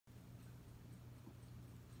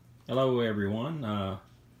Hello everyone,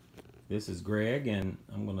 this is Greg, and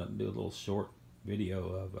I'm going to do a little short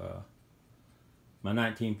video of my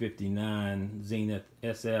 1959 Zenith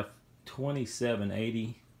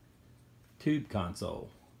SF2580 tube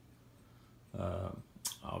console. I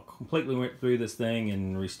completely went through this thing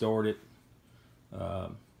and restored it,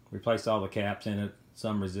 replaced all the caps in it,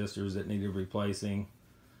 some resistors that needed replacing,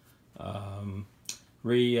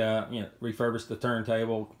 refurbished the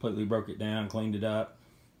turntable, completely broke it down, cleaned it up.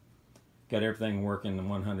 Got everything working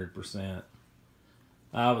 100%.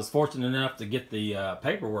 I was fortunate enough to get the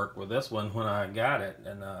paperwork with this one when I got it,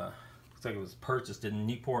 and looks like it was purchased in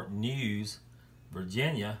Newport News,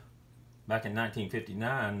 Virginia, back in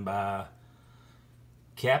 1959 by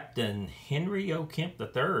Captain Henry O. Kemp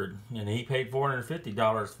III, and he paid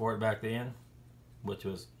 $450 for it back then, which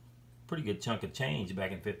was a pretty good chunk of change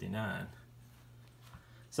back in '59.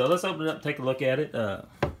 So let's open it up and take a look at it.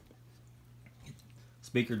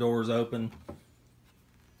 Speaker doors open.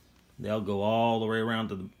 They'll go all the way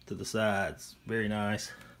around to the sides. Very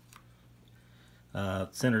nice.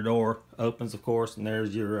 Center door opens, of course, and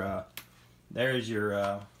there's your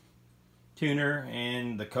tuner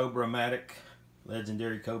and the Cobra-matic,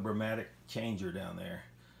 legendary Cobra-matic changer down there.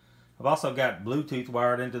 I've also got Bluetooth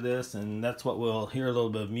wired into this, and that's what we'll hear a little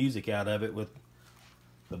bit of music out of it with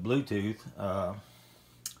the Bluetooth.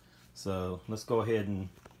 So let's go ahead and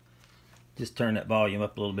just turn that volume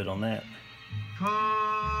up a little bit on that.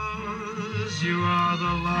 'Cause you are the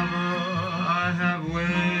lover I have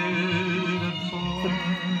waited for.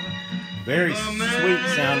 Very sweet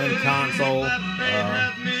sounding console.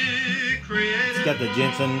 It's got the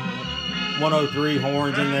Jensen 103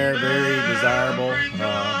 horns in there, very desirable.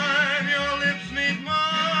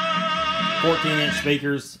 14-inch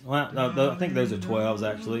speakers. Well, no, I think those are 12s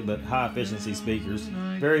actually, but high efficiency speakers.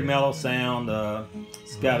 Very mellow sound.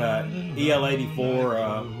 It's got a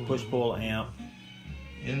EL84 push-pull amp,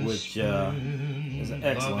 which is an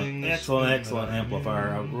excellent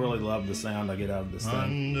amplifier. I really love the sound I get out of this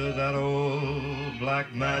thing. Under that old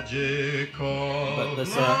black magic cord. But let's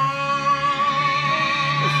listen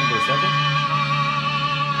for a second.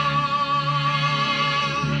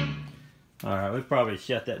 All right, we probably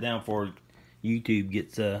shut that down before YouTube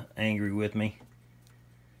gets angry with me.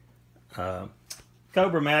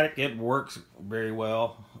 Cobra-matic, it works very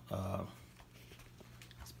well.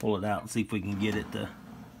 Let's pull it out and see if we can get it to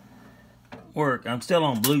work. I'm still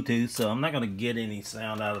on Bluetooth, so I'm not going to get any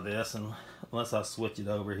sound out of this unless I switch it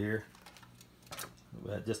over here.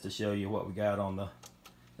 But just to show you what we got on the...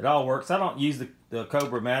 It all works. I don't use the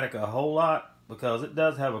Cobra-matic a whole lot because it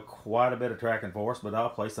does have quite a bit of tracking force, but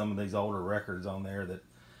I'll play some of these older records on there that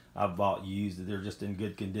I've bought used. They're just in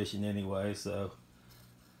good condition anyway, so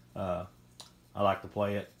I like to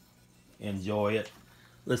play it, enjoy it.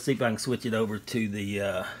 Let's see if I can switch it over to the,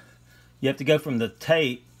 you have to go from the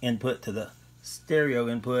tape input to the stereo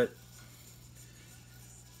input.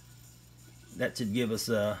 That should give us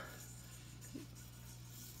yeah,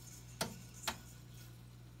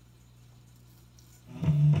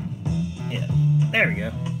 there we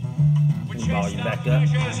go. Volume back up.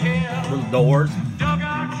 Little doors.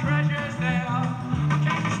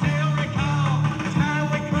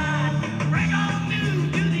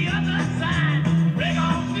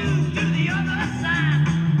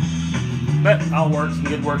 But all works in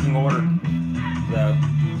good working order. So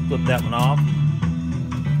flip that one off.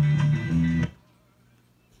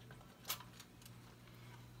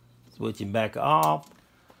 Switching back off.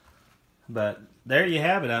 But there you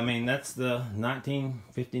have it. I mean, that's the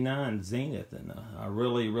 1959 Zenith, and I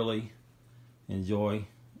really enjoy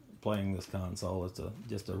playing this console. It's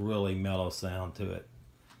just a really mellow sound to it.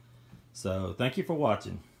 So thank you for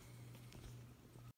watching.